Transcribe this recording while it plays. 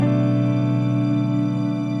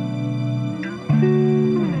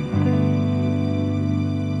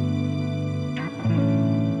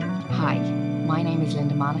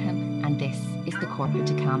and this is the Corporate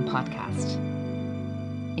to Calm podcast.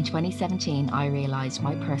 In 2017, I realised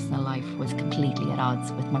my personal life was completely at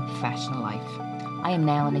odds with my professional life. I am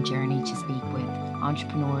now on a journey to speak with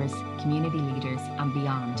entrepreneurs, community leaders, and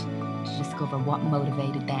beyond to discover what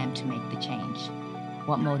motivated them to make the change,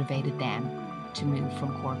 what motivated them to move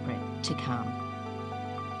from corporate to calm.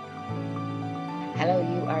 Hello,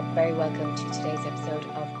 you are very welcome to today's episode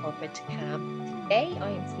of Corporate to Calm. Today I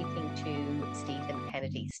am speaking to Stephen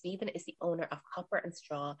Kennedy. Stephen is the owner of Copper and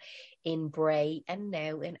Straw in Bray and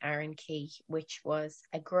now in Arrankey, which was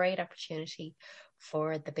a great opportunity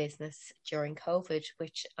for the business during COVID,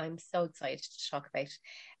 which I'm so excited to talk about.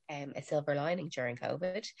 A silver lining during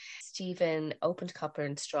COVID. Stephen opened Copper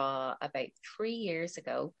and Straw about 3 years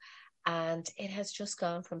ago, and it has just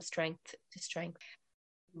gone from strength to strength.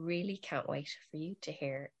 Really can't wait for you to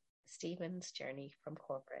hear Stephen's journey from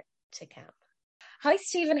corporate to camp. Hi,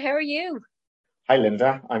 Stephen. How are you? Hi,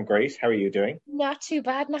 Linda. I'm great. How are you doing? Not too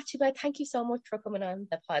bad. Not too bad. Thank you so much for coming on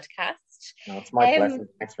the podcast. No, it's my pleasure.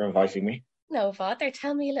 Thanks for inviting me. No bother.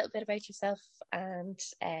 Tell me a little bit about yourself and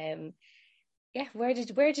where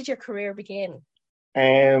did your career begin?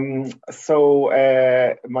 My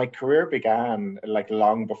career began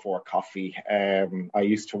long before coffee. I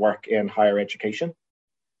used to work in higher education.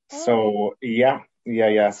 So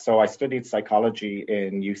So I studied psychology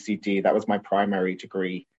in UCD. That was my primary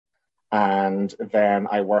degree. And then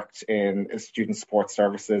I worked in student support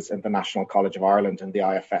services in the National College of Ireland in the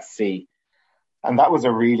IFSC. And that was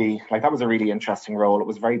a really interesting role. It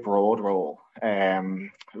was a very broad role.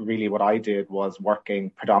 Really what I did was working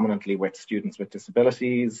predominantly with students with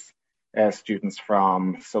disabilities, students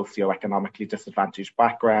from socioeconomically disadvantaged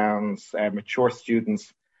backgrounds, mature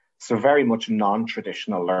students. So very much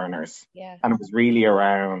non-traditional learners. Yeah. And it was really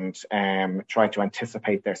around trying to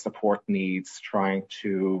anticipate their support needs, trying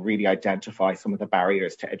to really identify some of the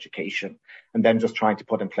barriers to education, and then just trying to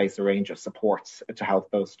put in place a range of supports to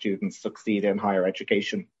help those students succeed in higher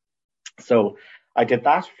education. So I did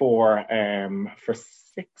that for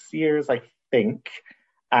 6 years, I think.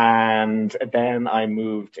 And then I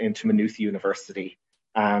moved into Maynooth University.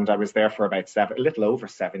 And I was there for about a little over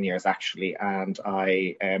 7 years, actually. And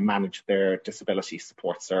I managed their disability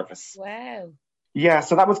support service. Wow. Yeah,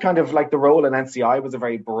 so that was kind of like the role in NCI was a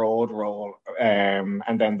very broad role.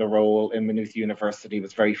 And then the role in Maynooth University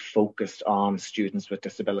was very focused on students with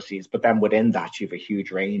disabilities. But then within that, you have a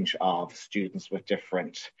huge range of students with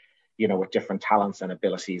different talents and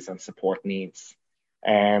abilities and support needs.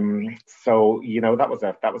 That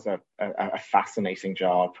was a fascinating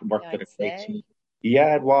job. Worked with a great team.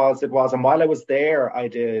 Yeah, it was. And while I was there, I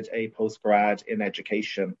did a postgrad in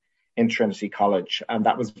education in Trinity College, and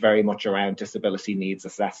that was very much around disability needs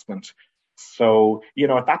assessment. So,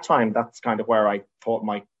 at that time, that's kind of where I thought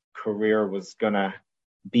my career was going to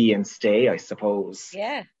be and stay, I suppose.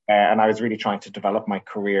 Yeah. And I was really trying to develop my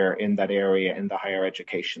career in that area, in the higher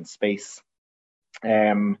education space.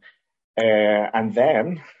 And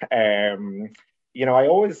then, I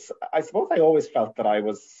always felt that I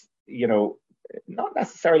was, not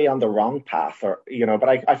necessarily on the wrong path but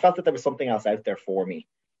I felt that there was something else out there for me.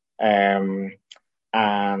 I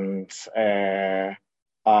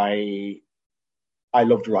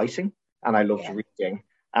loved writing and I loved reading,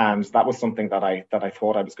 and that was something that I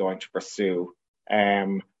thought I was going to pursue.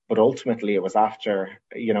 But ultimately it was after,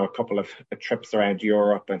 a couple of trips around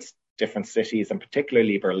Europe and different cities, and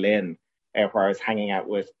particularly Berlin, where I was hanging out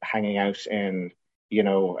in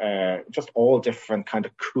just all different kind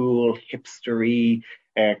of cool, hipstery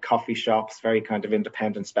coffee shops, very kind of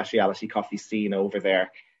independent specialty coffee scene over there,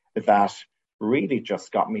 that really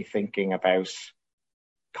just got me thinking about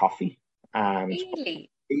coffee. And really?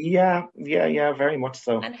 Yeah, very much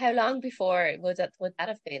so. And how long before would that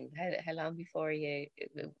have been? How long before you?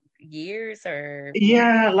 Years or?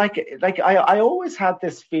 Yeah, I always had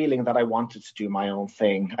this feeling that I wanted to do my own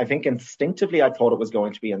thing. I think instinctively I thought it was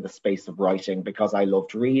going to be in the space of writing because I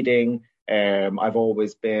loved reading. I've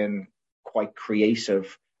always been quite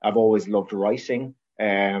creative. I've always loved writing.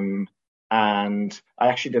 And I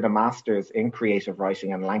actually did a master's in creative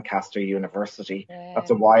writing in Lancaster University.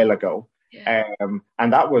 That's a while ago. Yeah.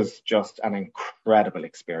 And that was just an incredible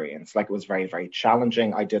experience. It was very, very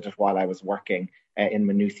challenging. I did it while I was working in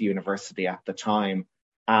Maynooth University at the time.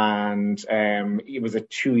 And it was a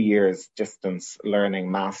 2 years distance learning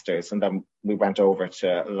master's. And then we went over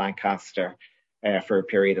to Lancaster for a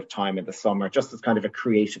period of time in the summer, just as kind of a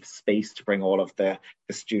creative space to bring all of the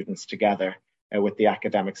students together with the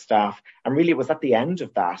academic staff. And really it was at the end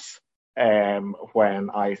of that when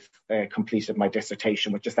I completed my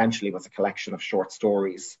dissertation, which essentially was a collection of short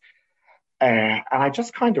stories. and I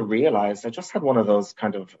just kind of realized, I just had one of those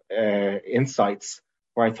kind of insights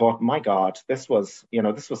where I thought, my God, this was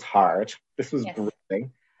hard. This was Yes.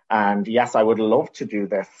 grueling. And yes, I would love to do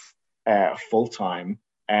this full time.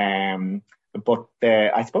 But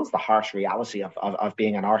I suppose the harsh reality of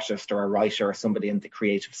being an artist or a writer or somebody in the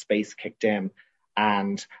creative space kicked in.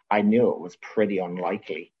 And I knew it was pretty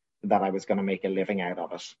unlikely that I was going to make a living out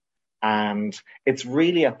of it. And it's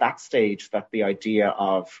really at that stage that the idea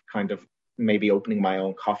of kind of maybe opening my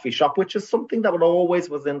own coffee shop, which is something that would always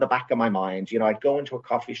was in the back of my mind. You know, I'd go into a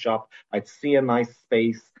coffee shop, I'd see a nice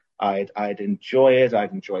space, I'd enjoy it,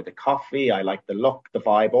 I'd enjoy the coffee, I like the look, the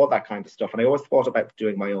vibe, all that kind of stuff. And I always thought about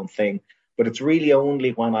doing my own thing. But it's really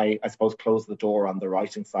only when I suppose, closed the door on the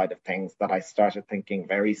writing side of things that I started thinking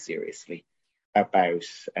very seriously about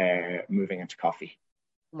moving into coffee.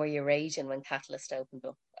 Were you raging when Catalyst opened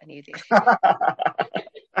up? I knew the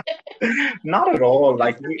Not at all.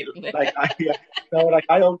 I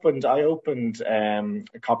opened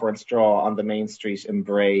a Copper and Straw on the main street in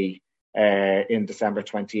Bray in December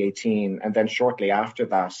 2018, and then shortly after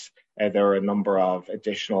that, there were a number of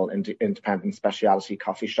additional independent specialty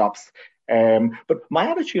coffee shops. But my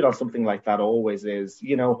attitude on something like that always is,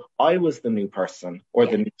 you know, I was the new person or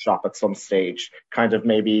the new shop at some stage, kind of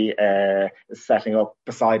maybe setting up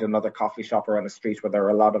beside another coffee shop or on a street where there are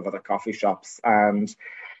a lot of other coffee shops. And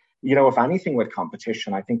you know, if anything with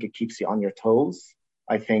competition, I think it keeps you on your toes.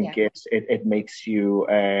 I think it makes you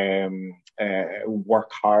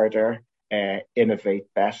work harder, innovate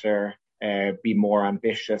better, be more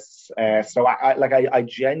ambitious. So I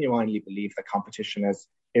genuinely believe that competition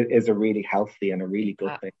is a really healthy and a really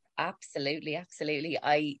good thing. Absolutely, absolutely.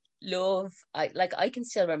 I can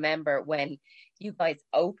still remember when you guys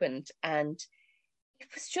opened, and it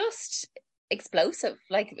was just explosive.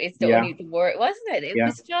 Like, it's the only word, wasn't it? It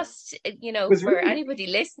was just, you know, for really anybody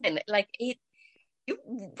listening, like you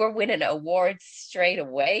were winning awards straight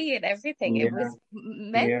away and everything. It was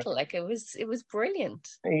mental. Like, it was brilliant.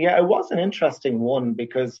 Yeah, it was an interesting one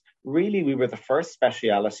because really we were the first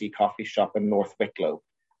specialty coffee shop in North Wicklow.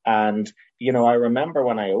 And, you know, I remember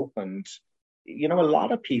when I opened, you know, a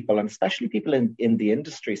lot of people, and especially people in the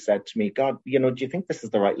industry, said to me, God, you know, do you think this is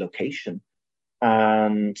the right location?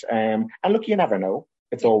 And look, you never know.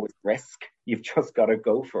 It's always risk. You've just got to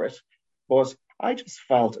go for it. But I just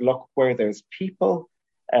felt, look, where there's people,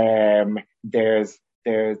 there's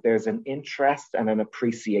an interest and an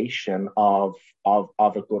appreciation of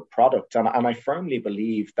a good product. And I firmly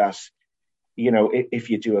believe that, you know, if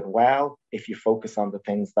you do it well, if you focus on the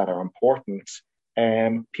things that are important,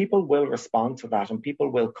 people will respond to that and people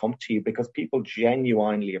will come to you because people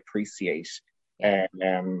genuinely appreciate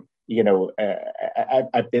you know,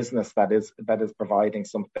 a business that is providing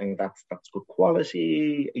something that's good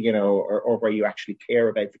quality, you know, or where you actually care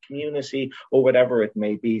about the community or whatever it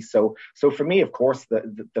may be. So for me, of course,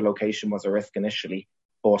 the location was a risk initially,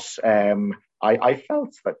 but I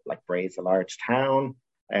felt that like Bray's a large town,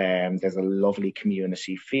 there's a lovely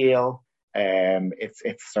community feel.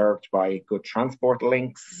 It's served by good transport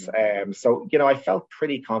links. So you know, I felt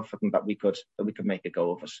pretty confident that we could make a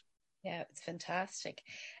go of it. Yeah, it's fantastic.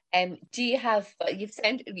 Do you have,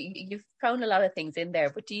 you've thrown a lot of things in there,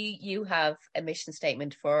 but do you have a mission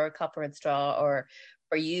statement for Copper and Straw, or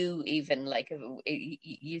for you even, like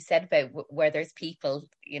you said about where there's people,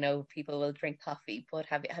 you know, people will drink coffee, but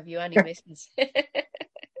have you any missions?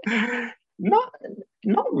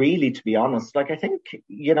 Not really, to be honest. Like I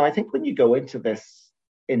think when you go into this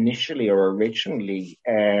initially or originally,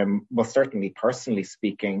 well, certainly personally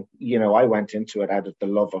speaking, you know, I went into it out of the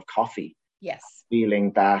love of coffee. Yes.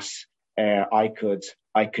 Feeling that I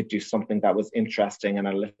could do something that was interesting and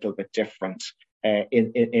a little bit different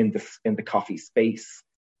in the coffee space.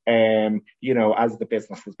 You know, as the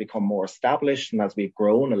business has become more established and as we've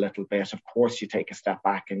grown a little bit, of course, you take a step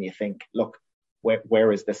back and you think, look,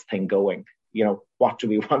 where is this thing going? You know, what do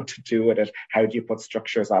we want to do with it? How do you put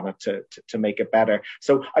structures on it to make it better?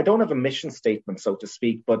 So I don't have a mission statement, so to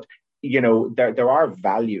speak, but you know, there are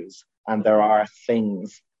values and there are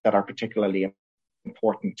things that are particularly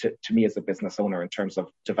important to me as a business owner in terms of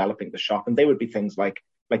developing the shop. And they would be things like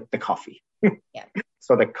the coffee. Yeah.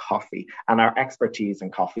 So the coffee and our expertise in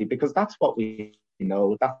coffee, because that's what we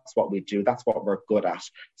know, that's what we do, that's what we're good at.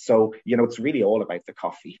 So, you know, it's really all about the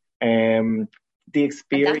coffee. The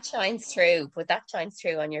experience. And that shines through, but that shines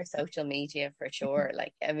through on your social media for sure.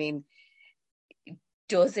 Like, I mean,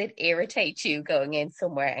 does it irritate you going in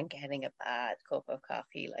somewhere and getting a bad cup of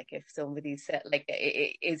coffee? Like, if somebody said, like,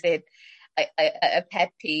 is it a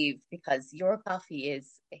pet peeve? Because your coffee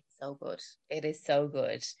it's so good. It is so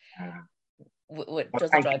good. doesn't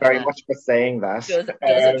Thank you drive you very mad. much for saying that.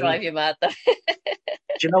 Doesn't drive you mad though.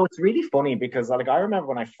 Do you know, it's really funny because like I remember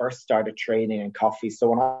when I first started training in coffee. So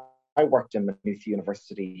when I worked in Maynooth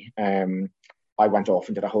University, I went off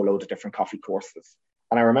and did a whole load of different coffee courses.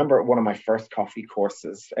 And I remember one of my first coffee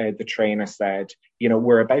courses, the trainer said,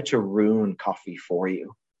 we're about to ruin coffee for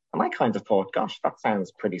you. And I kind of thought, gosh, that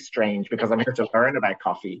sounds pretty strange because I'm here to learn about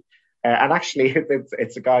coffee. And actually,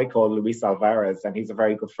 it's a guy called Luis Alvarez, and he's a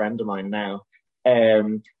very good friend of mine now.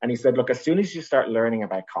 And he said, look, as soon as you start learning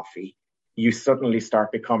about coffee, you suddenly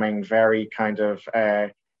start becoming very kind of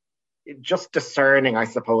just discerning, I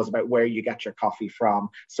suppose, about where you get your coffee from.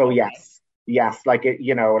 So yes, like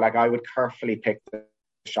like I would carefully pick the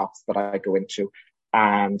shops that I go into.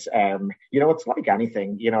 And it's like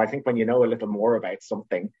anything. I think when you know a little more about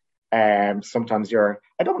something, sometimes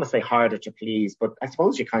I don't want to say harder to please, but I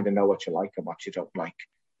suppose you kind of know what you like and what you don't like.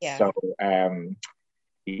 Yeah. So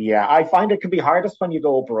yeah, I find it can be hardest when you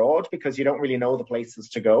go abroad because you don't really know the places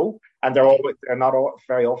to go, and they're not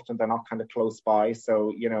very often they're not kind of close by.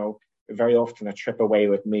 So very often a trip away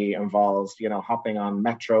with me involves hopping on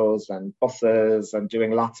metros and buses and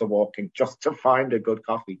doing lots of walking just to find a good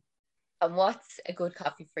coffee. And what's a good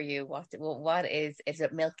coffee for you? What is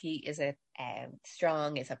it milky? Is it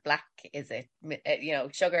strong? Is it black? Is it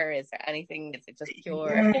sugar? Is there anything? Is it just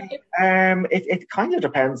pure? It kind of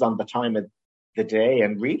depends on the time of the day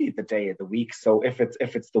and really the day of the week. So if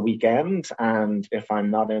it's the weekend and if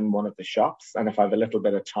I'm not in one of the shops and if I have a little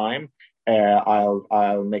bit of time,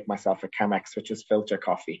 I'll make myself a Chemex, which is filter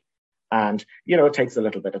coffee. And, it takes a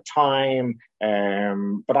little bit of time,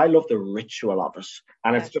 but I love the ritual of it.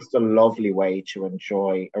 And it's just a lovely way to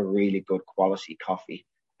enjoy a really good quality coffee.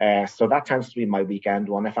 So that tends to be my weekend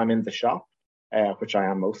one if I'm in the shop, which I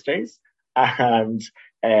am most days. And,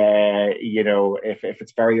 if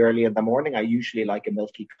it's very early in the morning, I usually like a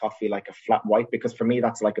milky coffee, like a flat white, because for me,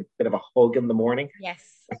 that's like a bit of a hug in the morning. Yes.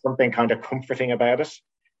 There's something kind of comforting about it.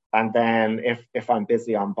 And then if I'm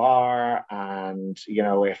busy on bar and,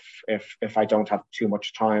 if I don't have too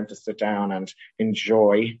much time to sit down and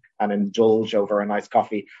enjoy and indulge over a nice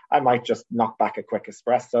coffee, I might just knock back a quick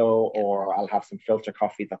espresso or I'll have some filter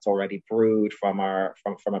coffee that's already brewed from a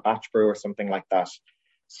batch brew or something like that.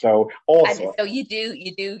 So also, and so you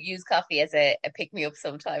do use coffee as a pick me up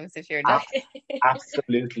sometimes if you're not.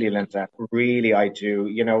 Absolutely, Linda. Really, I do.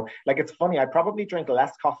 Like it's funny. I probably drink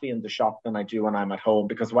less coffee in the shop than I do when I'm at home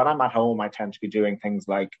because when I'm at home, I tend to be doing things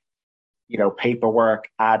like, paperwork,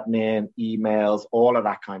 admin, emails, all of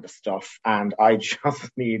that kind of stuff, and I just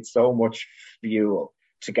need so much fuel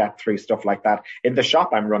to get through stuff like that. In the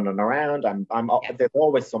shop, I'm running around. There's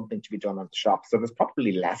always something to be done in the shop, so there's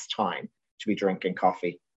probably less time to be drinking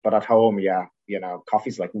coffee. But at home,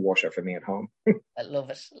 coffee's like water for me at home. I love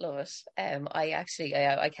it.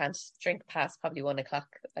 I can't drink past probably 1 o'clock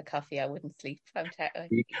a coffee. I wouldn't sleep.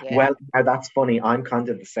 Well, now that's funny. I'm kind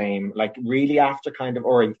of the same. Like really after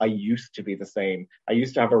or I used to be the same. I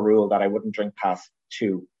used to have a rule that I wouldn't drink past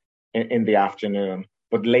 2 in the afternoon.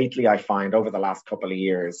 But lately I find over the last couple of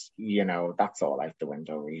years, that's all out the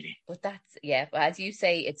window really. But but as you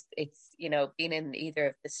say, it's being in either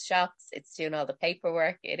of the shops, it's doing all the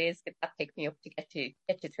paperwork. It is that pick me up to get you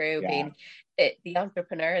through being the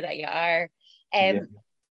entrepreneur that you are.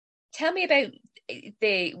 Tell me about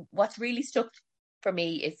what's really stuck for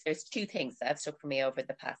me is there's 2 things that have stuck for me over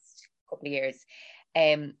the past couple of years.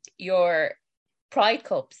 Your Pride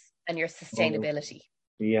Cups and your sustainability.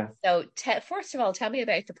 Yeah. So first of all, tell me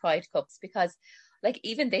about the Pride Cups because, like,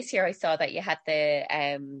 even this year I saw that you had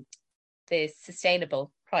the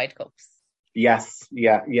sustainable Pride Cups. Yes.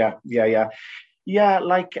 Yeah.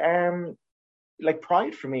 Like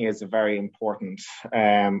Pride for me is a very important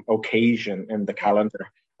occasion in the calendar,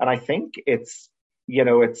 and I think it's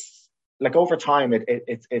like over time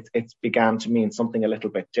it's began to mean something a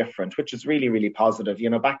little bit different, which is really, really positive.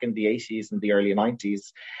 Back in the 80s and the early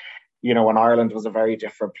 90s. When Ireland was a very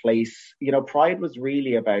different place, Pride was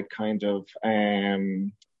really about kind of,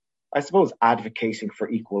 I suppose, advocating for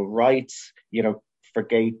equal rights, for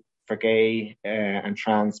gay and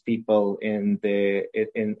trans people in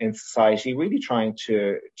society, really trying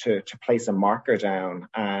to place a marker down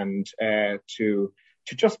and to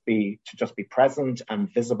just be present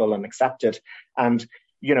and visible and accepted. And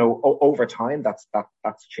over time that's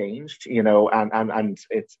changed, and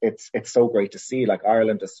it's so great to see. Like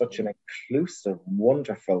Ireland is such an inclusive,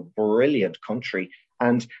 wonderful, brilliant country.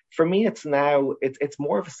 And for me, it's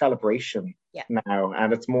more of a celebration now,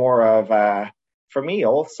 and it's more of for me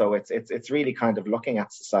also, it's really kind of looking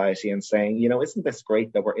at society and saying, isn't this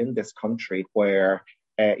great that we're in this country where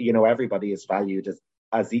everybody is valued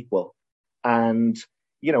as equal, and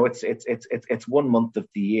it's 1 month of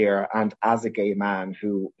the year, and as a gay man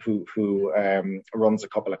who runs a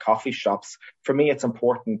couple of coffee shops, for me it's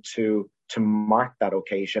important to mark that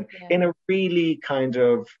occasion in a really kind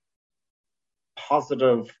of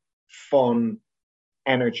positive, fun,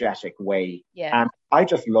 energetic way. Yeah. And I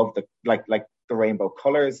just love the rainbow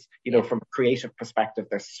colors, from a creative perspective.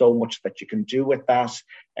 There's so much that you can do with that.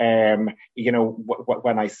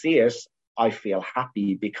 When I see it, I feel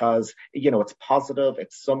happy because, it's positive,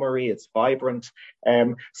 it's summery, it's vibrant.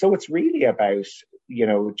 So it's really about,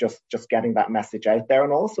 just getting that message out there,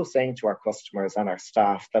 and also saying to our customers and our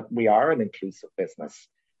staff that we are an inclusive business,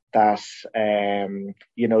 that,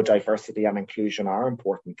 diversity and inclusion are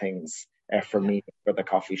important things for me, for the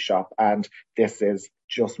coffee shop. And this is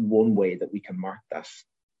just one way that we can mark that.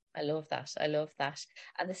 I love that. And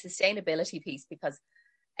the sustainability piece, because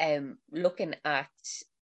looking at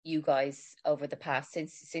you guys over the past,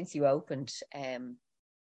 since you opened,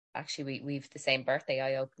 actually we've the same birthday.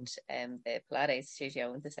 I opened the Pilates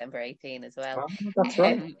studio in December 18 as well. Oh, that's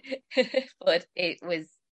right. But it was,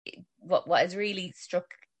 what has really struck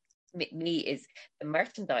me is the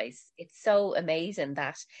merchandise. It's so amazing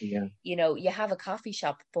that you have a coffee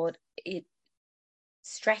shop, but it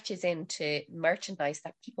stretches into merchandise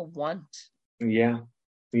that people want. And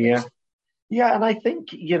I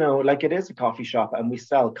think, it is a coffee shop and we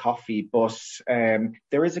sell coffee, but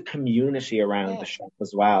there is a community around the shop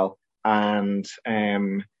as well. And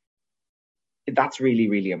that's really,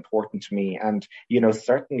 really important to me. And,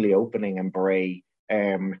 certainly opening in Bray,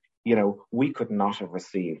 we could not have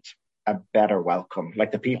received a better welcome.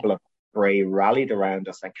 Like, the people of Bray rallied around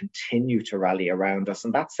us and continue to rally around us.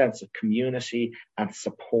 And that sense of community and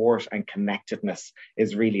support and connectedness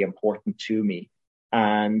is really important to me.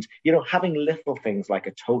 And, having little things like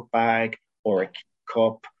a tote bag or a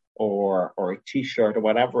cup or a T-shirt or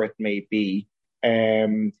whatever it may be,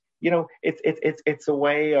 it's a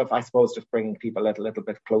way of, I suppose, just bringing people a little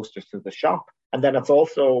bit closer to the shop. And then it's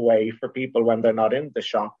also a way for people, when they're not in the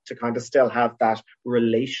shop, to kind of still have that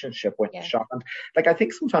relationship with the shop. And I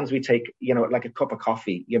think sometimes we take, like a cup of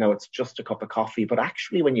coffee, it's just a cup of coffee. But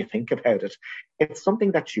actually, when you think about it, it's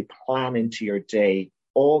something that you plan into your day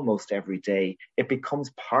almost every day. It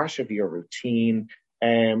becomes part of your routine.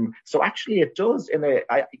 So actually it does,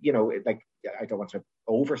 I don't want to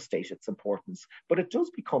overstate its importance, but it does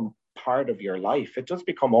become part of your life. It does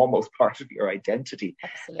become almost part of your identity.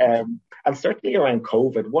 Absolutely. And certainly around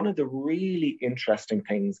COVID, one of the really interesting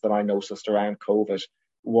things that I noticed around COVID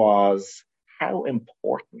was how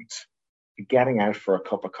important getting out for a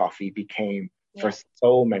cup of coffee became for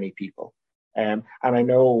so many people. And I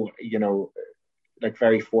know,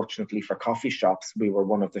 very fortunately for coffee shops, we were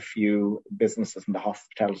one of the few businesses in the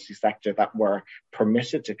hospitality sector that were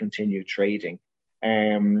permitted to continue trading.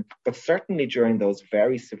 But certainly during those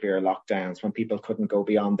very severe lockdowns, when people couldn't go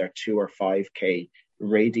beyond their 2 or 5K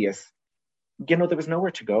radius, there was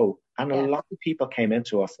nowhere to go. And a lot of people came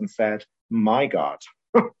into us and said, my God,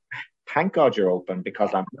 thank God you're open,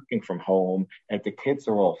 because I'm working from home and the kids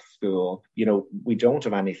are off school. We don't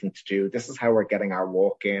have anything to do. This is how we're getting our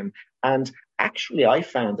walk in. And actually, I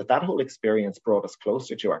found that whole experience brought us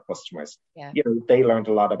closer to our customers. Yeah. They learned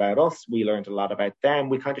a lot about us. We learned a lot about them.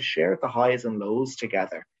 We kind of shared the highs and lows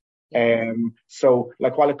together. Yeah. So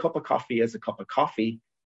while a cup of coffee is a cup of coffee,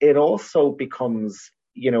 it also becomes,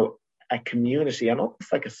 a community and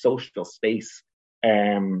almost like a social space.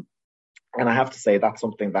 And I have to say, that's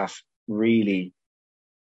something that really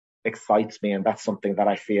excites me, and that's something that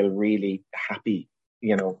I feel really happy,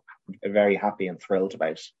 very happy and thrilled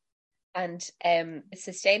about. And the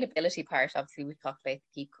sustainability part, obviously we've talked about the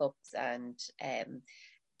keep cups and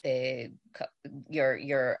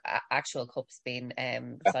your actual cups being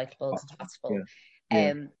recyclable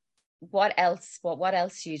and compostable. What else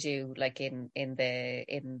do you do, like in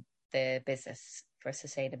the business for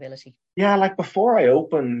sustainability? Before I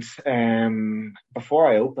opened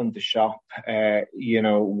the shop,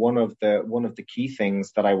 one of the key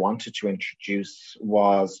things that I wanted to introduce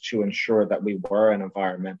was to ensure that we were an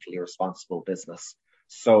environmentally responsible business.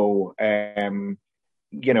 So, and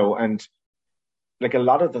a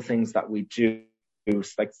lot of the things that we do,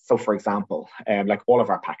 for example, all of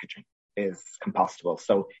our packaging is compostable.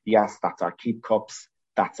 So yes, that's our keep cups,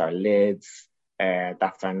 that's our lids,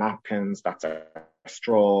 that's our napkins, that's our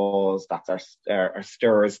straws, that's our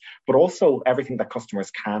stirrers, but also everything that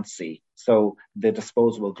customers can't see. So the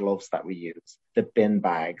disposable gloves that we use, the bin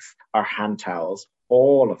bags, our hand towels,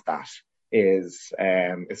 all of that is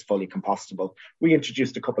fully compostable. We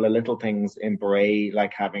introduced a couple of little things in Bray,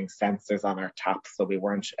 like having sensors on our taps so we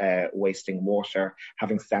weren't wasting water,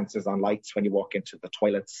 having sensors on lights when you walk into the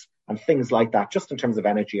toilets and things like that, just in terms of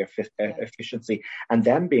energy efficiency, and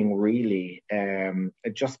then being really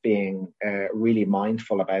really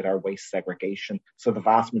mindful about our waste segregation. So the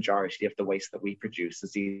vast majority of the waste that we produce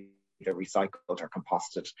is either recycled or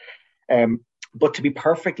composted. But to be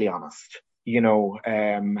perfectly honest, I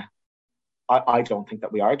don't think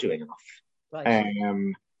that we are doing enough. Right.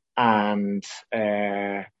 And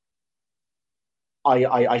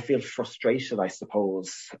I feel frustrated, I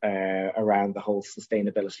suppose, around the whole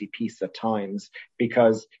sustainability piece at times,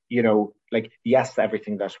 because, yes,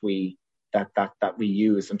 everything that we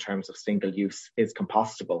use in terms of single use is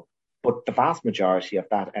compostable, but the vast majority of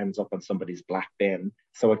that ends up in somebody's black bin.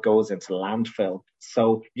 So it goes into landfill.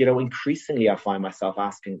 So, increasingly I find myself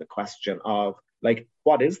asking the question of,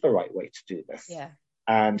 what is the right way to do this? Yeah.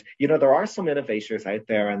 And, there are some innovators out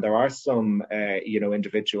there, and there are some,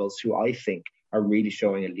 individuals who I think are really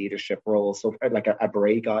showing a leadership role. So like a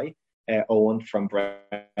Bray guy, Owen from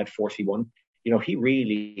Bread 41, he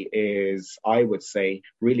really is, I would say,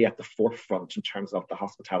 really at the forefront in terms of the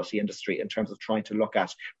hospitality industry, in terms of trying to look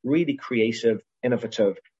at really creative,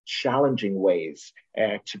 innovative, challenging ways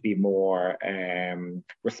to be more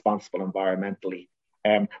responsible environmentally.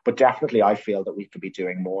 But definitely, I feel that we could be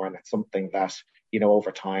doing more, and it's something that,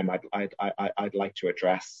 over time, I'd like to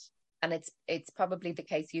address. And it's probably the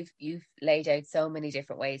case, you've laid out so many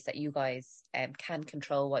different ways that you guys can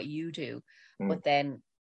control what you do, but then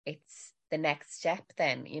it's the next step.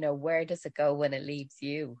 Then, where does it go when it leaves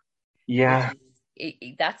you? Yeah.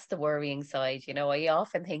 That's the worrying side. I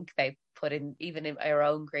often think about putting even in our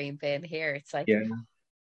own green bin here. It's like, yeah.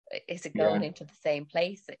 Is it going into the same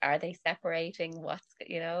place? Are they separating?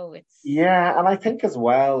 It's. Yeah, and I think as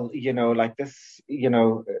well, like this,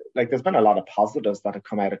 like there's been a lot of positives that have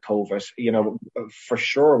come out of COVID. For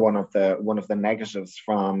sure, one of the negatives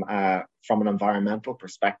from an environmental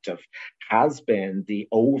perspective has been the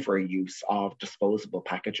overuse of disposable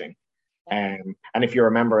packaging. And if you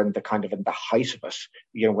remember, in the height of it,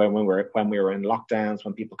 when we were in lockdowns,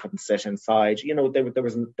 when people couldn't sit inside, there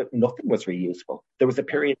was nothing was reusable. There was a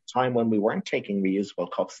period of time when we weren't taking reusable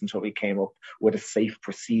cups until we came up with a safe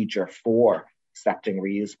procedure for accepting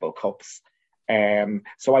reusable cups.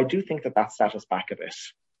 So I do think that set us back a bit.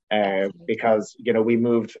 Because we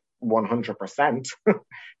moved 100%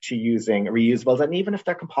 to using reusables, and even if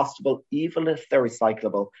they're compostable, even if they're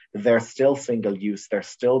recyclable, they're still single use, they're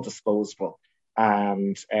still disposable,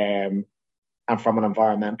 and from an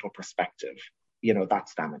environmental perspective,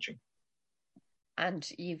 that's damaging. And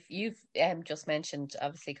you've just mentioned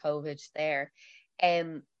obviously COVID there,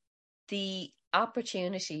 the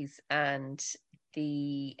opportunities and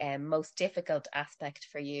the most difficult aspect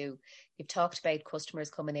for you. You've talked about customers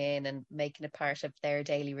coming in and making it part of their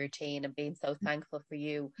daily routine and being so thankful for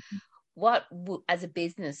you. What, as a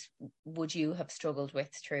business, would you have struggled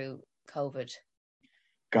with through COVID?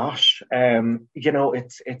 Gosh,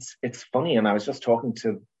 it's funny, and I was just talking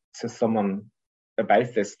to someone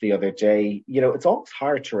about this the other day. It's almost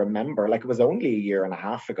hard to remember. Like, it was only a year and a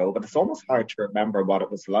half ago, but it's almost hard to remember what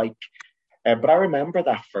it was like. But I remember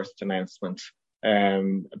that first announcement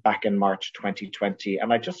back in March 2020,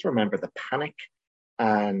 and I just remember the panic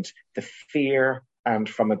and the fear, and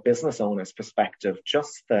from a business owner's perspective,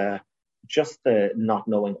 just the not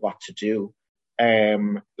knowing what to do.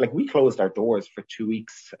 Like, we closed our doors for 2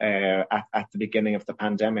 weeks at the beginning of the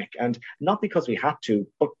pandemic, and not because we had to,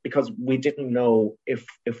 but because we didn't know if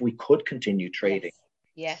we could continue trading.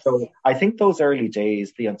 Yes. So I think those early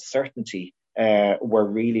days, the uncertainty were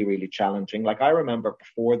really, really challenging. Like, I remember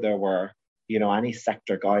before there were, any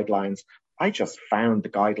sector guidelines, I just found the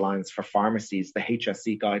guidelines for pharmacies, the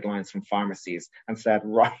HSE guidelines from pharmacies, and said,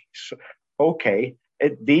 right, okay,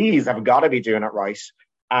 these have got to be doing it right.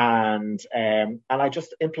 And I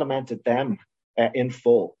just implemented them in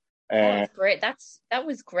full. That's great. That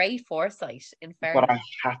was great foresight, in fairness. But I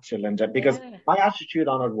had to, Linda, because my attitude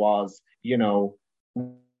on it was,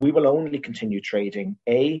 we will only continue trading,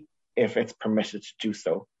 if it's permitted to do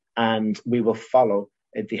so, and we will follow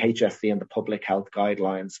the HSE and the public health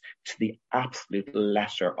guidelines to the absolute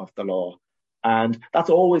letter of the law. And that's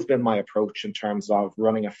always been my approach in terms of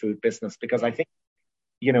running a food business, because I think,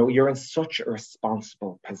 you're in such a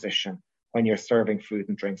responsible position when you're serving food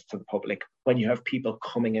and drinks to the public, when you have people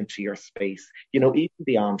coming into your space, even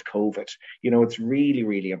beyond COVID. It's really,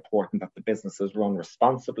 really important that the businesses run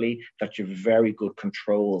responsibly, that you have very good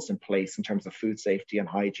controls in place in terms of food safety and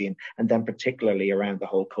hygiene, and then particularly around the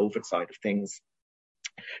whole COVID side of things.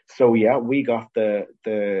 So yeah, we got the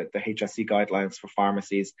HSE guidelines for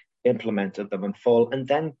pharmacies, implemented them in full, and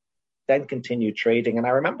then continued trading. And I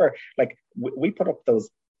remember, like, we put up those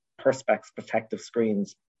Perspex protective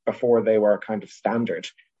screens before they were kind of standard.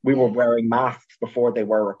 We were wearing masks before they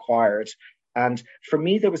were required. And for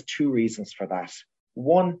me, there was two reasons for that.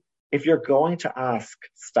 One, if you're going to ask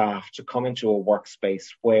staff to come into a workspace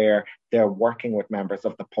where they're working with members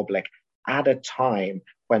of the public at a time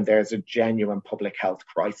when there's a genuine public health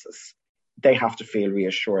crisis, they have to feel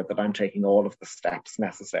reassured that I'm taking all of the steps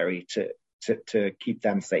necessary to keep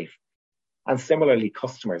them safe. And similarly,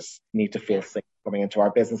 customers need to feel safe coming into our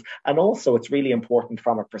business. And also, it's really important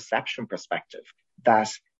from a perception perspective that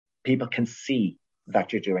people can see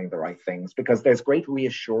that you're doing the right things, because there's great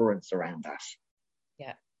reassurance around that.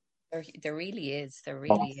 Yeah, there really is. There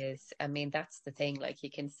really is. I mean, that's the thing. Like, you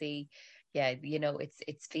can see,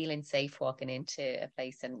 it's feeling safe walking into a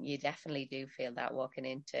place, and you definitely do feel that walking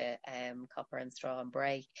into Copper and Straw and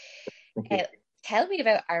Bray. Tell me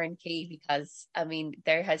about Aaron Key, because I mean,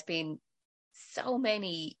 there has been so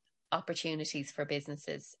many opportunities for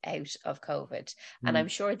businesses out of COVID, and I'm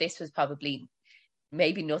sure this was probably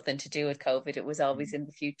maybe nothing to do with COVID. It was always in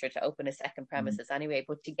the future to open a second premises anyway,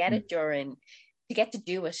 but to get to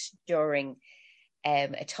do it during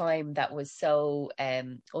a time that was so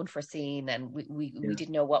unforeseen, and we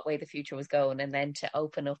didn't know what way the future was going, and then to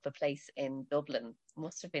open up a place in Dublin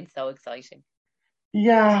must have been so exciting.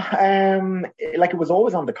 Yeah, like, it was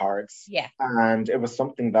always on the cards. Yeah. And it was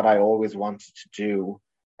something that I always wanted to do.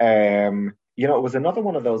 It was another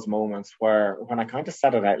one of those moments where when I kind of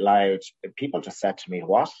said it out loud, people just said to me,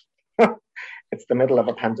 "What?" It's the middle of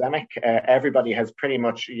a pandemic. Everybody has pretty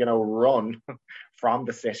much, run from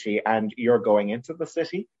the city, and you're going into the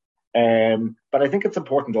city. But I think it's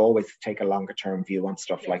important always to take a longer term view on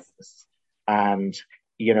stuff like this. And,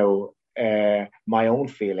 my own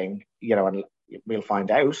feeling, and we'll find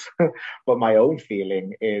out, but my own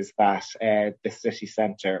feeling is that the city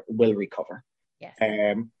centre will recover. Yes.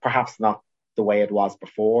 Perhaps not the way it was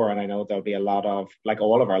before. And I know there'll be a lot of, like,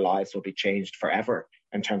 all of our lives will be changed forever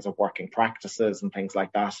in terms of working practices and things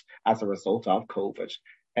like that as a result of COVID.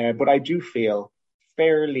 But I do feel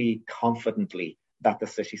fairly confidently that the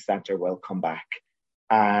city centre will come back.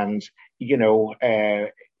 And,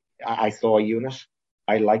 I saw a unit.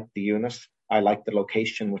 I liked the unit. I liked the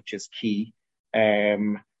location, which is key.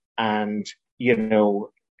 And, in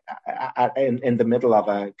the middle of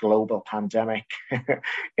a global pandemic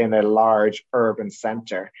in a large urban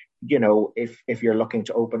centre, if you're looking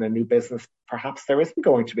to open a new business, perhaps there isn't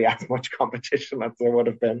going to be as much competition as there would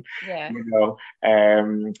have been. Yeah.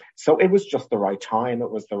 So it was just the right time.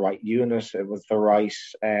 It was the right unit. It was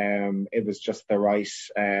just the right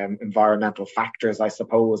environmental factors, I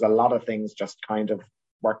suppose. A lot of things just kind of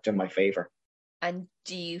worked in my favour. And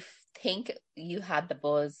do you think you had the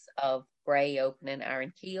buzz of Bray opening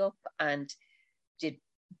Aaron Key up, and did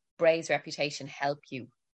Bray's reputation help you?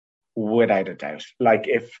 Without a doubt. Like,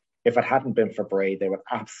 if it hadn't been for Bray, there would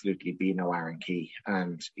absolutely be no Aaron Key,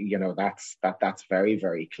 and that's very,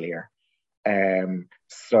 very clear.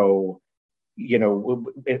 So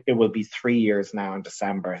it will be 3 years now in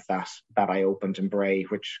December that I opened in Bray,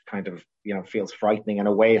 which kind of feels frightening in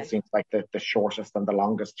a way. It seems like the shortest and the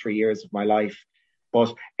longest 3 years of my life,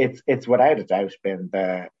 but it's without a doubt been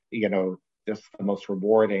just the most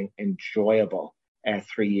rewarding, enjoyable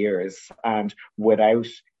 3 years. And without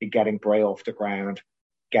getting Bray off the ground,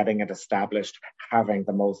 getting it established, having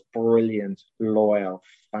the most brilliant, loyal,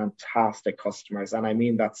 fantastic customers, and I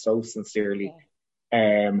mean that so sincerely.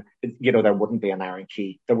 There wouldn't be an Aaron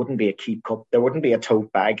Key, there wouldn't be a Keep Cup, there wouldn't be a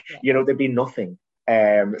tote bag. There'd be nothing.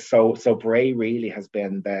 So Bray really has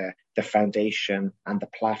been the foundation and the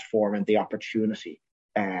platform and the opportunity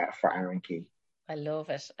for Aaron Key. I love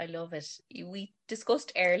it. We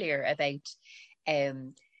discussed earlier about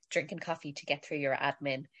drinking coffee to get through your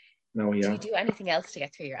admin. No, yeah. Do you do anything else to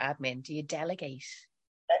get through your admin? Do you delegate?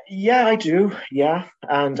 Yeah, I do. Yeah.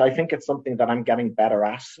 And I think it's something that I'm getting better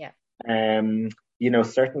at. Yeah.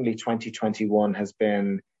 Certainly 2021 has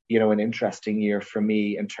been, an interesting year for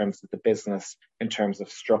me in terms of the business, in terms of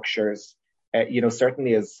structures.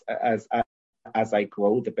 Certainly as I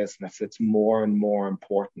grow the business, it's more and more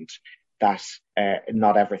important that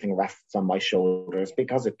not everything rests on my shoulders,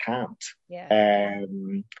 because it can't. Yeah.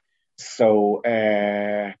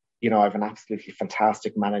 I have an absolutely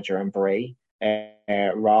fantastic manager in Bray.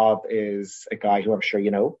 Rob is a guy who I'm sure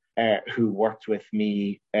you know, who worked with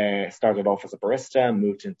me, started off as a barista,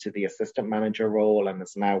 moved into the assistant manager role, and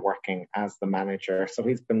is now working as the manager. So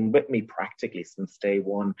he's been with me practically since day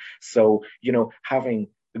one. So, having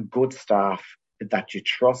good staff that you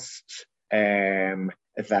trust,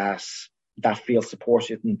 that feel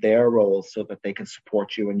supported in their roles so that they can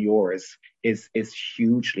support you in yours is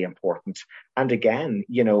hugely important. And again,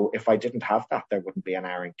 if I didn't have that, there wouldn't be an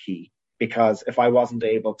Aaron Key, because if I wasn't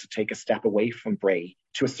able to take a step away from Bray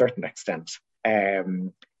to a certain extent,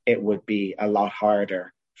 it would be a lot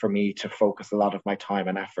harder for me to focus a lot of my time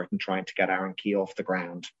and effort in trying to get Aaron Key off the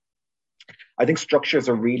ground. I think structures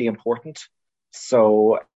are really important.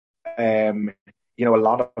 So, a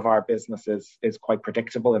lot of our business is quite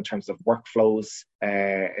predictable in terms of workflows,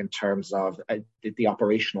 in terms of the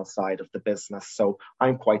operational side of the business. So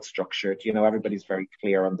I'm quite structured. Everybody's very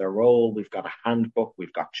clear on their role. We've got a handbook,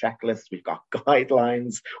 we've got checklists, we've got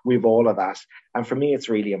guidelines, we've all of that. And for me, it's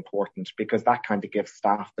really important because that kind of gives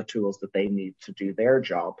staff the tools that they need to do their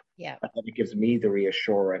job. Yeah. And it gives me the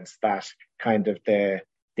reassurance that kind of the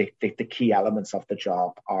key elements of the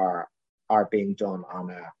job are being done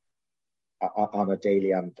on a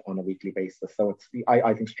daily and on a weekly basis. So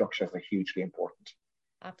I think structures are hugely important.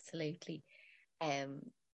 Absolutely.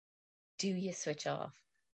 Do you switch off?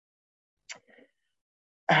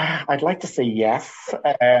 I'd like to say yes.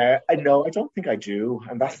 No, I don't think I do,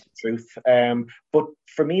 and that's the truth. But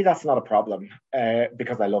for me, that's not a problem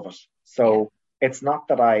because I love it. So it's not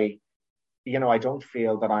that I don't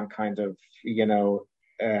feel that I'm kind of,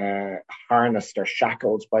 harnessed or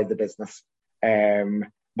shackled by the business.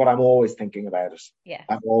 But I'm always thinking about it. Yeah.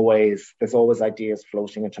 There's always ideas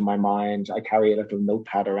floating into my mind. I carry a little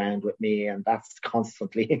notepad around with me, and that's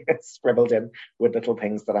constantly scribbled in with little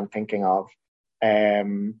things that I'm thinking of.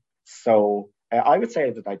 So I would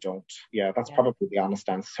say that I don't. Yeah, that's probably the honest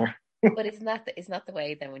answer. But it's not the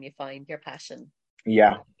way then when you find your passion.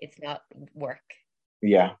 Yeah. It's not work.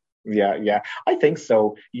 Yeah. I think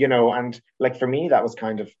so, and like for me, that was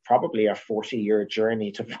kind of probably a 40-year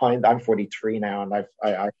journey to find. I'm 43 now, and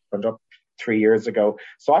I opened up 3 years ago.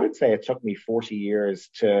 So I would say it took me 40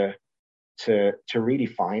 years to really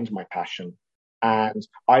find my passion. And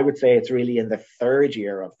I would say it's really in the third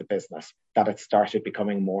year of the business that it started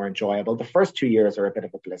becoming more enjoyable. The first 2 years are a bit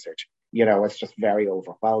of a blizzard. It's just very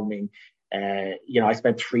overwhelming. I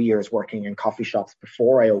spent 3 years working in coffee shops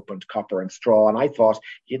before I opened Copper and Straw. And I thought,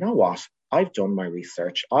 you know what? I've done my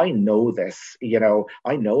research. I know this,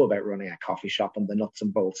 I know about running a coffee shop and the nuts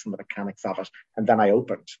and bolts and the mechanics of it. And then I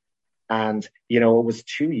opened. And, it was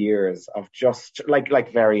 2 years of just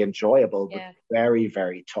like very enjoyable, but very,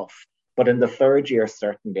 very tough. But in the third year,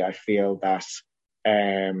 certainly, I feel that,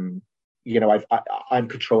 I'm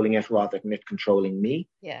controlling it rather than it controlling me.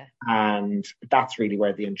 Yeah. And that's really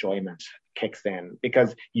where the enjoyment kicks in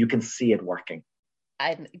because you can see it working.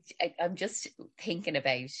 I'm just thinking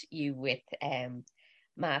about you with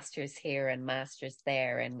masters here and masters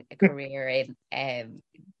there and a career in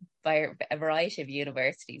by a variety of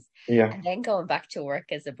universities. Yeah. And then going back to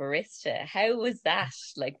work as a barista. How was that?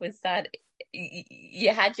 Like, was that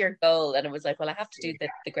you had your goal and it was like, well, I have to do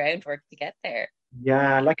the groundwork to get there?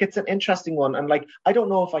 Yeah, like it's an interesting one. And like, I don't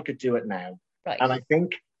know if I could do it now. Right. And I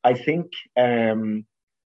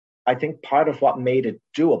think part of what made it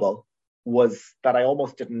doable was that I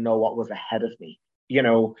almost didn't know what was ahead of me.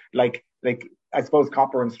 Like I suppose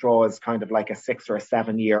Copper and Straw is kind of like a 6 or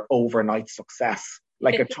 7 year overnight success.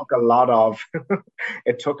 Like it took a lot of,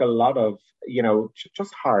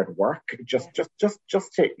 just hard work, just to,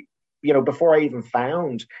 before I even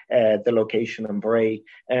found the location in Bray.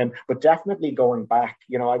 But definitely going back,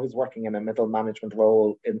 I was working in a middle management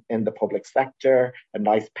role in the public sector, a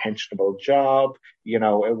nice pensionable job.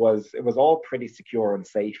 It was all pretty secure and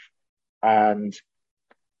safe. And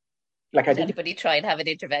like did anybody try and have an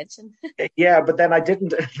intervention? Yeah, but then I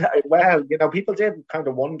didn't. Well, people did kind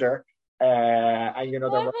of wonder. What are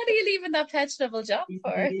you leaving that pensionable job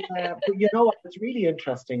for? Yeah, but it's really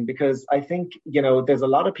interesting because I think there's a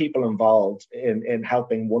lot of people involved in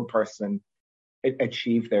helping one person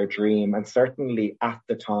achieve their dream, and certainly at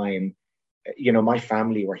the time, my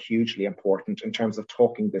family were hugely important in terms of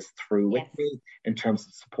talking this through with me, in terms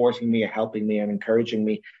of supporting me, helping me, and encouraging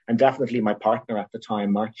me, and definitely my partner at the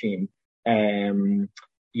time, Martin.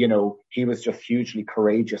 He was just hugely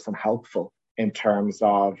courageous and helpful in terms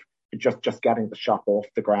of just getting the shop off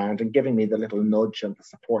the ground and giving me the little nudge and the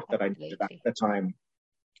support that I needed at the time.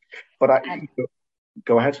 But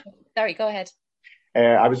go ahead. Sorry, go ahead.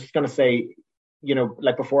 I was just going to say,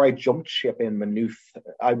 like before I jumped ship in Maynooth,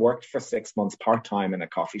 I worked for 6 months part-time in a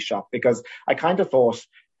coffee shop because I kind of thought,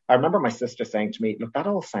 I remember my sister saying to me, look, that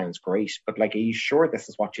all sounds great, but like, are you sure this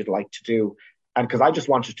is what you'd like to do? And because I just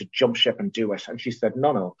wanted to jump ship and do it. And she said,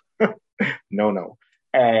 no.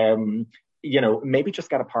 Maybe just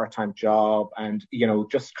get a part-time job and,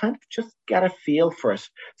 just get a feel for it.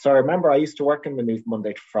 So I remember I used to work in Maynooth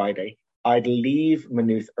Monday to Friday. I'd leave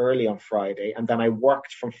Maynooth early on Friday, and then I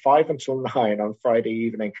worked from 5 until 9 on Friday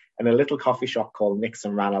evening in a little coffee shop called Nick's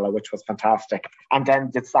in Ranelagh, which was fantastic. And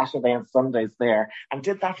then did Saturday and Sundays there, and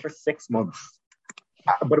did that for 6 months.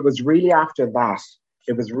 But it was really after that.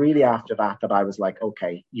 It was really after that that I was like,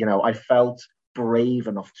 okay, I felt brave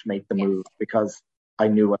enough to make the move because I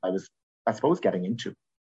knew what I was, I suppose, getting into.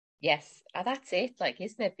 Yes, that's it, like,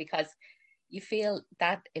 isn't it? Because you feel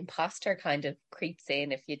that imposter kind of creeps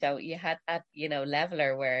in if you don't. You had that,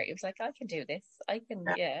 leveler where it was like, I can do this. I can,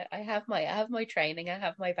 yeah. I have my training. I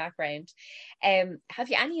have my background. Have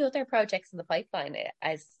you any other projects in the pipeline?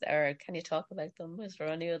 Or can you talk about them? Is there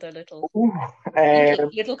any other little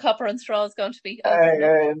copper and straws going to be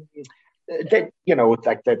opening?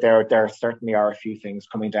 There certainly are a few things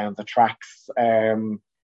coming down the tracks.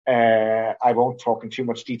 I won't talk in too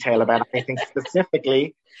much detail about anything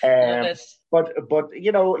specifically. Love it. But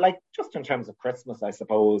like, just in terms of Christmas, I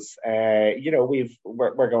suppose,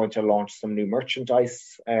 we're going to launch some new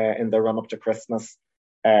merchandise in the run up to Christmas,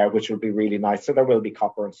 which will be really nice. So there will be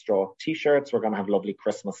copper and straw t-shirts. We're going to have lovely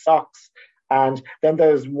Christmas socks. And then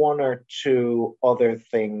there's one or two other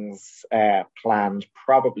things planned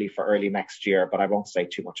probably for early next year, but I won't say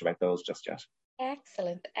too much about those just yet.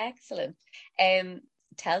 Excellent.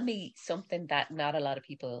 Tell me something that not a lot of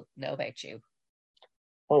people know about you.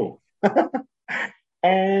 Oh.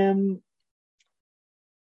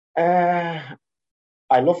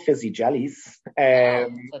 I love fizzy jellies. So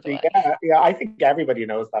do I. I think everybody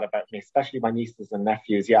knows that about me, especially my nieces and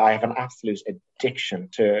nephews. Yeah, I have an absolute addiction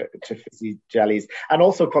to fizzy jellies and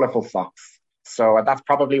also colourful socks. So that's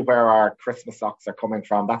probably where our Christmas socks are coming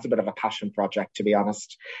from. That's a bit of a passion project, to be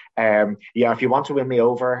honest. If you want to win me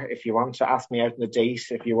over, if you want to ask me out on a date,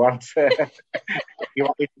 if you want me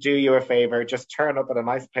to do you a favour, just turn up in a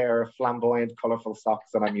nice pair of flamboyant, colourful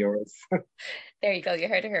socks and I'm yours. There you go. You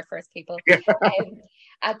heard it here first, people.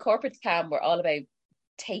 At Corporate Cam, we're all about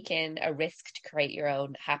taking a risk to create your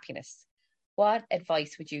own happiness. What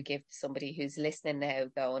advice would you give to somebody who's listening now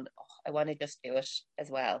going, I want to just do it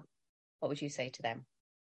as well? What would you say to them?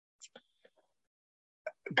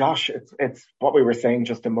 Gosh, it's what we were saying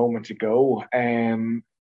just a moment ago.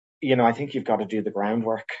 I think you've got to do the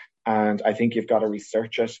groundwork and I think you've got to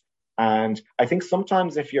research it. And I think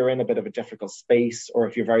sometimes if you're in a bit of a difficult space or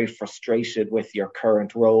if you're very frustrated with your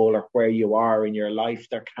current role or where you are in your life,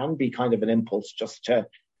 there can be kind of an impulse just to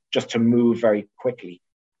move very quickly.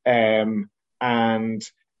 And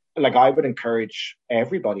like, I would encourage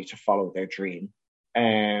everybody to follow their dream.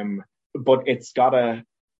 But it's got to,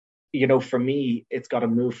 for me, it's got to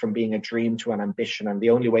move from being a dream to an ambition. And the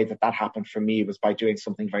only way that happened for me was by doing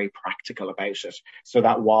something very practical about it. So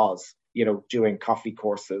that was, doing coffee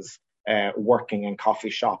courses, working in coffee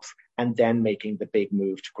shops, and then making the big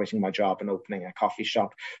move to quitting my job and opening a coffee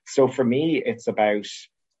shop. So for me, it's about,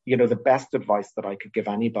 the best advice that I could give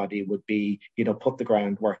anybody would be, put the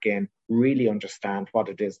groundwork in, really understand what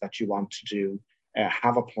it is that you want to do,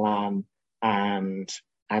 have a plan and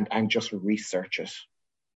just research it.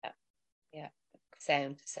 Yeah.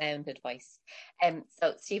 Sound advice.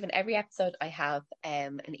 So Stephen, every episode I have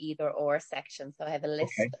an either or section. So I have a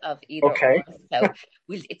list of either or. So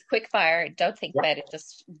it's quick fire. Don't think about it.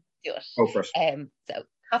 Just do it. Go first. So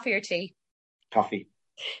coffee or tea? Coffee.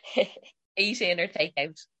 Eat in or take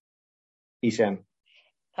out? Eat in.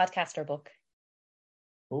 Podcast or book?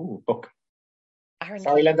 Oh, book.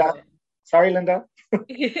 Sorry, Linda. What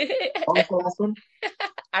was the last one?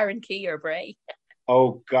 Aaron Key or Bray?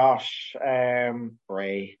 Oh gosh,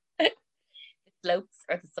 Bray. The slopes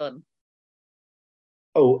or the sun?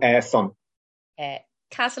 Oh, sun.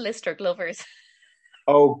 Catalyst or Glovers?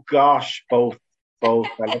 Oh gosh, both. I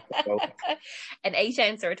like both. An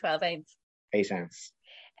 8-ounce or a 12-ounce? 8-ounce.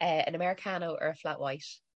 An Americano or a flat white?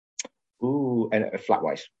 Ooh, a flat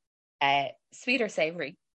white. Sweet or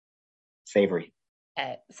savoury? Savoury.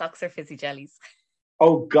 Socks or fizzy jellies?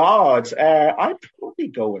 Oh God, I'd probably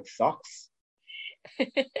go with socks.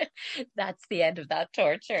 That's the end of that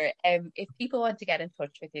torture. If people want to get in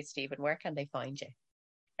touch with you, Stephen, where can they find you?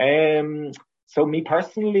 So me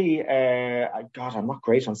personally, I'm not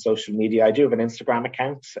great on social media. I do have an Instagram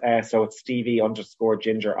account, so it's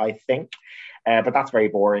Stevie_Ginger, I think, but that's very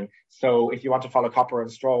boring. So if you want to follow Copper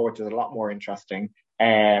and Straw, which is a lot more interesting,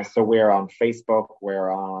 so we're on Facebook,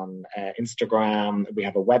 we're on Instagram, we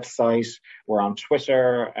have a website, we're on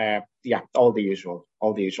Twitter, all the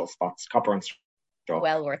usual spots. Copper and Straw.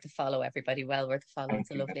 Well worth a follow, everybody. Well worth a follow.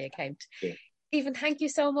 It's a lovely account. Stephen, thank you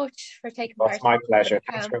so much for taking part. It's my pleasure.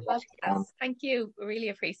 Thanks very much. Thank you. We really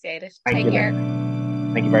appreciate it. Take care.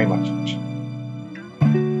 Thank you very much.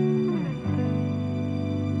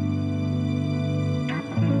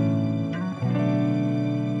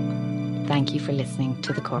 thank you for listening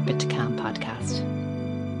to the Corporate to Calm podcast.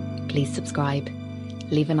 Please subscribe,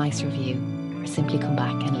 leave a nice review, or simply come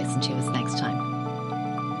back and listen to us next time.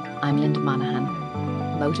 I'm Linda Monaghan,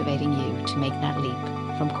 motivating you to make that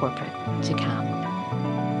leap from corporate to calm.